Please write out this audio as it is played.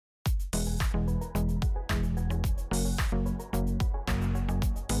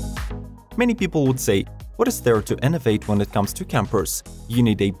Many people would say, what is there to innovate when it comes to campers? You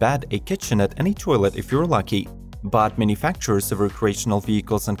need a bed, a kitchenette, and a toilet if you're lucky. But manufacturers of recreational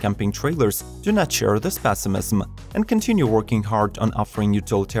vehicles and camping trailers do not share this pessimism and continue working hard on offering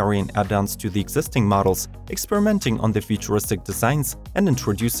utilitarian add-ons to the existing models, experimenting on the futuristic designs, and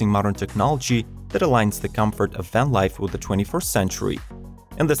introducing modern technology that aligns the comfort of van life with the 21st century.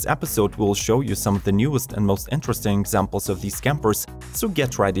 In this episode, we'll show you some of the newest and most interesting examples of these campers, so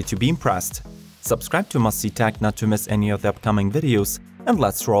get ready to be impressed. Subscribe to Must See Tech not to miss any of the upcoming videos, and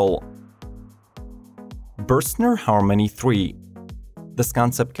let's roll! Bürstner Harmony 3. This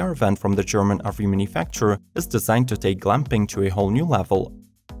concept caravan from the German RV manufacturer is designed to take glamping to a whole new level.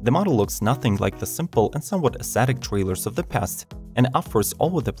 The model looks nothing like the simple and somewhat ascetic trailers of the past and offers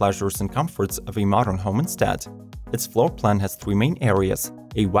all of the pleasures and comforts of a modern home instead. Its floor plan has three main areas: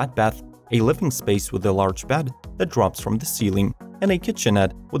 a wet bath, a living space with a large bed that drops from the ceiling, and a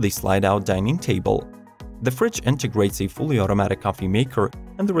kitchenette with a slide-out dining table. The fridge integrates a fully automatic coffee maker,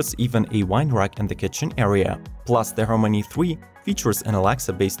 and there is even a wine rack in the kitchen area. Plus, the Harmony 3 features an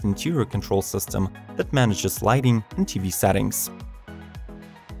Alexa-based interior control system that manages lighting and TV settings.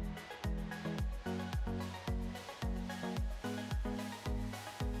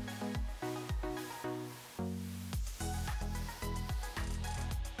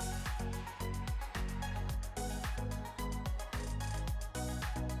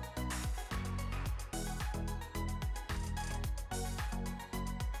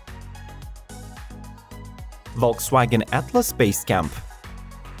 Volkswagen Atlas Basecamp.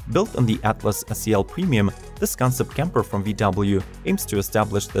 Built on the Atlas SEL Premium, this concept camper from VW aims to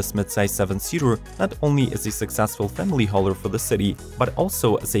establish this midsize 7-seater not only as a successful family hauler for the city, but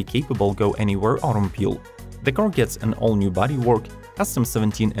also as a capable go-anywhere automobile. The car gets an all-new bodywork, custom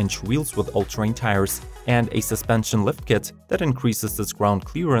 17-inch wheels with all-terrain tires, and a suspension lift kit that increases its ground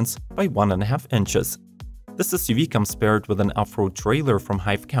clearance by 1.5 inches. This SUV comes paired with an off-road trailer from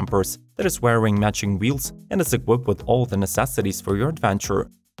Hive Campers that is wearing matching wheels and is equipped with all the necessities for your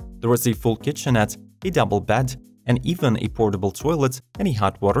adventure. There is a full kitchenette, a double bed, and even a portable toilet and a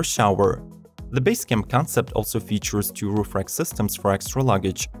hot water shower. The Basecamp concept also features two roof rack systems for extra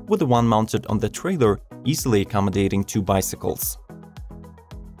luggage, with the one mounted on the trailer easily accommodating two bicycles.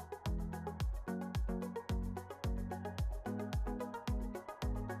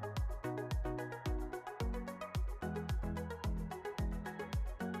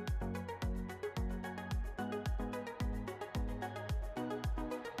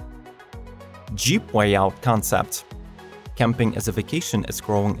 Jeep Wayout concept. Camping as a vacation is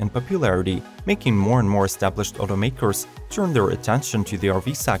growing in popularity, making more and more established automakers turn their attention to the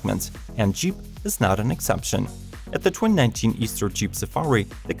RV segment, and Jeep is not an exception. At the 2019 Easter Jeep Safari,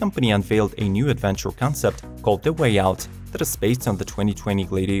 the company unveiled a new adventure concept called the Wayout that is based on the 2020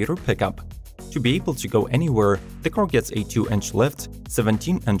 Gladiator pickup. To be able to go anywhere, the car gets a 2-inch lift,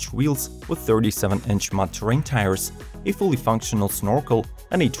 17-inch wheels with 37-inch mud terrain tires, a fully functional snorkel,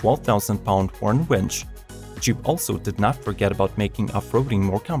 and a 12,000-pound Horn winch. Jeep also did not forget about making off-roading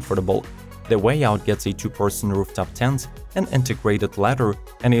more comfortable. The Wayout gets a 2-person rooftop tent, an integrated ladder,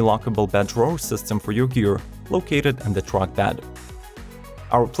 and a lockable bed drawer system for your gear, located in the truck bed.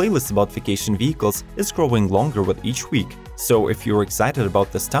 Our playlist about vacation vehicles is growing longer with each week, so if you're excited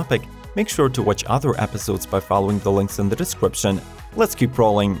about this topic, make sure to watch other episodes by following the links in the description. Let's keep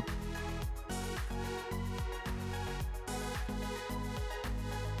rolling!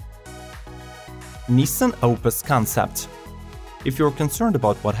 Nissan Opus concept. If you're concerned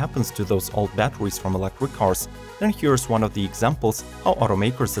about what happens to those old batteries from electric cars, then here's one of the examples how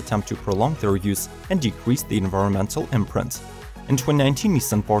automakers attempt to prolong their use and decrease the environmental imprint. In 2019,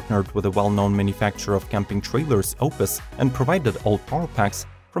 Nissan partnered with a well-known manufacturer of camping trailers, Opus, and provided old power packs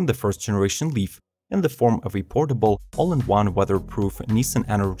from the first-generation Leaf in the form of a portable, all-in-one weatherproof Nissan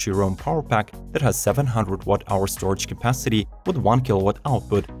Energy Roam power pack that has 700 watt-hour storage capacity with 1 kilowatt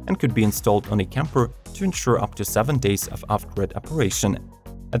output and could be installed on a camper to ensure up to 7 days of off-grid operation.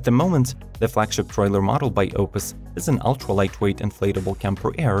 At the moment, the flagship trailer model by Opus is an ultra-lightweight inflatable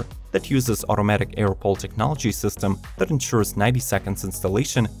camper air that uses automatic air pull technology system that ensures 90 seconds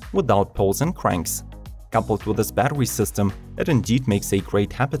installation without pulls and cranks. Coupled with this battery system, it indeed makes a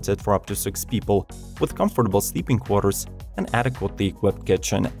great habitat for up to 6 people, with comfortable sleeping quarters and adequately equipped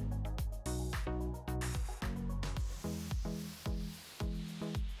kitchen.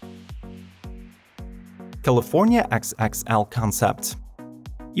 California XXL concept.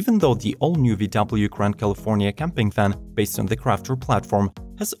 Even though the all-new VW Grand California camping van, based on the Crafter platform,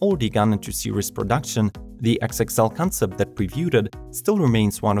 has already gone into series production, the XXL concept that previewed it still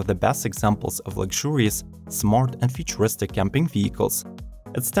remains one of the best examples of luxurious, smart and futuristic camping vehicles.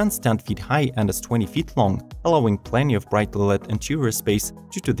 It stands 10 feet high and is 20 feet long, allowing plenty of brightly lit interior space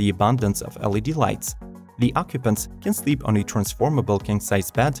due to the abundance of LED lights. The occupants can sleep on a transformable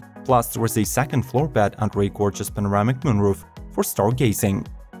king-size bed, plus there is a second floor bed under a gorgeous panoramic moonroof for stargazing.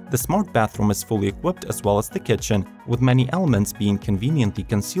 The smart bathroom is fully equipped as well as the kitchen, with many elements being conveniently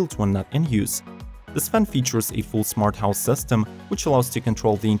concealed when not in use. This van features a full smart house system, which allows to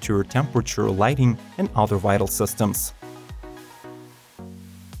control the interior temperature, lighting, and other vital systems.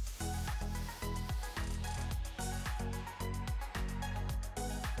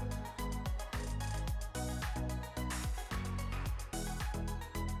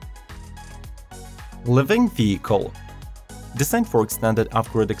 Living vehicle. Designed for extended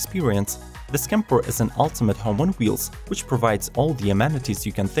off-grid experience, this camper is an ultimate home on wheels, which provides all the amenities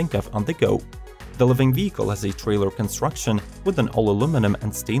you can think of on the go. The living vehicle has a trailer construction with an all-aluminum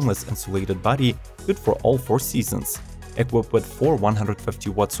and stainless insulated body, good for all 4 seasons. Equipped with 4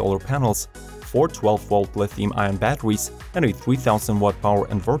 150-watt solar panels, 4 12-volt lithium-ion batteries, and a 3000-watt power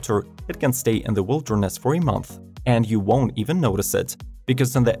inverter, it can stay in the wilderness for a month. And you won't even notice it,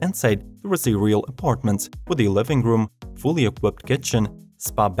 because on the inside there is a real apartment with a living room, fully equipped kitchen,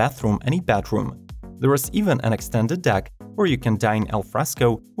 spa bathroom, and a bedroom. There is even an extended deck where you can dine al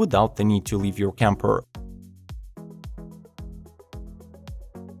fresco without the need to leave your camper.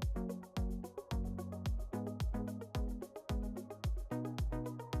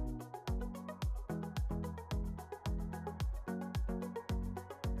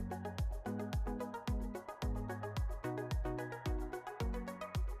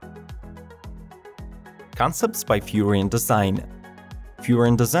 Concepts by Furion Design.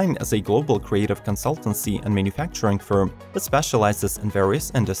 Furion Design is a global creative consultancy and manufacturing firm that specializes in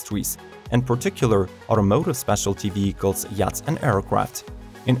various industries, in particular automotive specialty vehicles, yachts, and aircraft.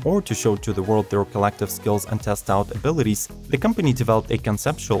 In order to show to the world their collective skills and test out abilities, the company developed a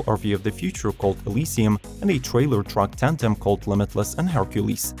conceptual RV of the future called Elysium and a trailer truck tandem called Limitless and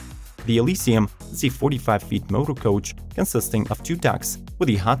Hercules. The Elysium is a 45-feet motor coach consisting of 2 decks, with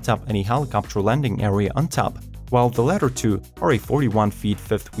a hot tub and a helicopter landing area on top, while the latter 2 are a 41-feet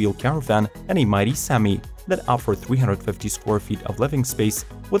fifth-wheel caravan and a mighty semi that offer 350 square feet of living space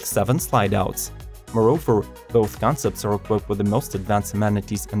with 7 slide-outs. Moreover, both concepts are equipped with the most advanced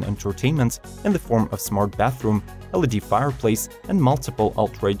amenities and entertainment in the form of smart bathroom, LED fireplace, and multiple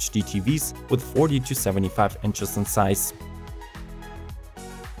Ultra HD TVs with 40 to 75 inches in size.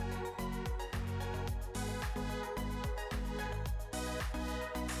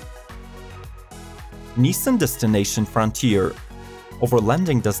 Nissan Destination Frontier.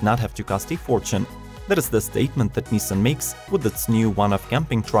 Overlanding does not have to cost a fortune. That is the statement that Nissan makes with its new one-off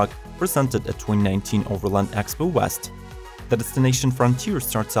camping truck presented at 2019 Overland Expo West. The Destination Frontier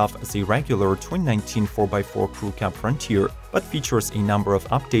starts off as a regular 2019 4x4 Crew Cab Frontier, but features a number of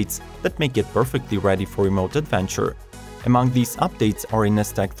updates that make it perfectly ready for remote adventure. Among these updates are a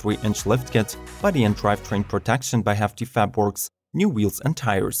Nestec 3-inch lift kit, body and drivetrain protection by Hefty Fabworks, new wheels and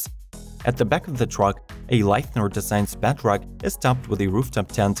tires. At the back of the truck, a Leithner Designs bedrock is topped with a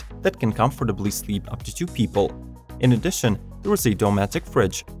rooftop tent that can comfortably sleep up to 2 people. In addition, there is a Dometic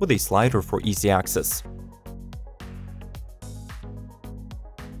fridge with a slider for easy access.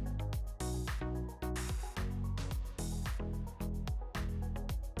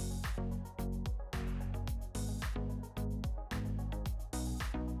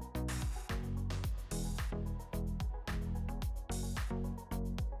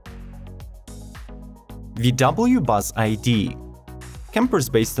 VW Buzz ID. Campers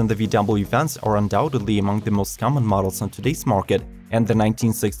based on the VW vans are undoubtedly among the most common models on today's market, and the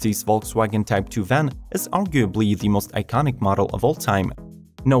 1960s Volkswagen Type 2 van is arguably the most iconic model of all time.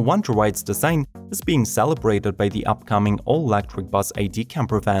 No wonder why its design is being celebrated by the upcoming all-electric Buzz ID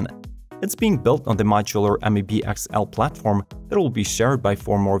camper van. It's being built on the modular MEB XL platform that will be shared by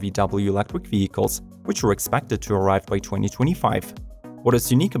 4 more VW electric vehicles, which are expected to arrive by 2025. What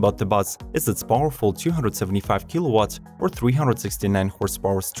is unique about the Buzz is its powerful 275 kW or 369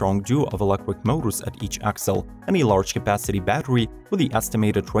 horsepower strong duo of electric motors at each axle and a large capacity battery with the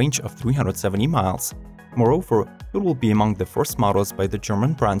estimated range of 370 miles. Moreover, it will be among the first models by the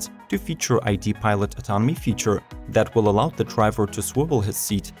German brand to feature ID Pilot autonomy feature that will allow the driver to swivel his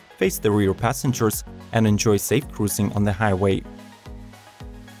seat, face the rear passengers, and enjoy safe cruising on the highway.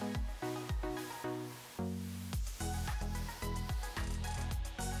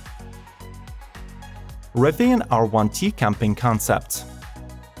 Rivian R1T camping concept.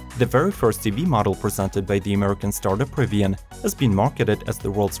 The very first EV model presented by the American startup Rivian has been marketed as the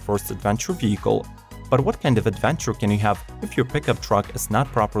world's first adventure vehicle. But what kind of adventure can you have if your pickup truck is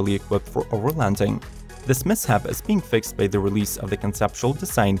not properly equipped for overlanding? This mishap is being fixed by the release of the conceptual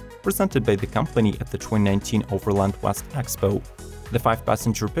design presented by the company at the 2019 Overland West Expo. The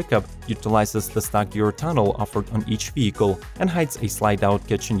 5-passenger pickup utilizes the stock gear tunnel offered on each vehicle and hides a slide-out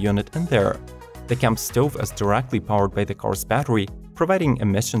kitchen unit in there. The camp stove is directly powered by the car's battery, providing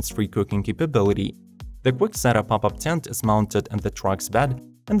emissions-free cooking capability. The quick setup pop-up tent is mounted in the truck's bed,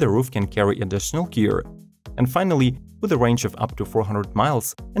 and the roof can carry additional gear. And finally, with a range of up to 400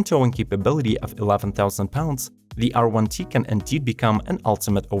 miles and towing capability of 11,000 pounds, the R1T can indeed become an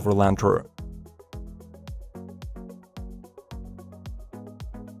ultimate overlander.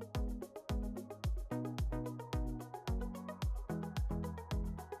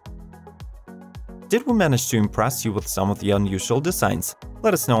 Did we manage to impress you with some of the unusual designs?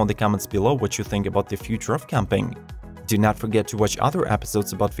 Let us know in the comments below what you think about the future of camping. Do not forget to watch other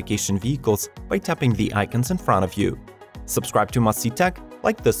episodes about vacation vehicles by tapping the icons in front of you. Subscribe to Must See Tech,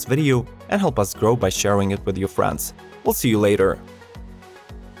 like this video, and help us grow by sharing it with your friends. We'll see you later.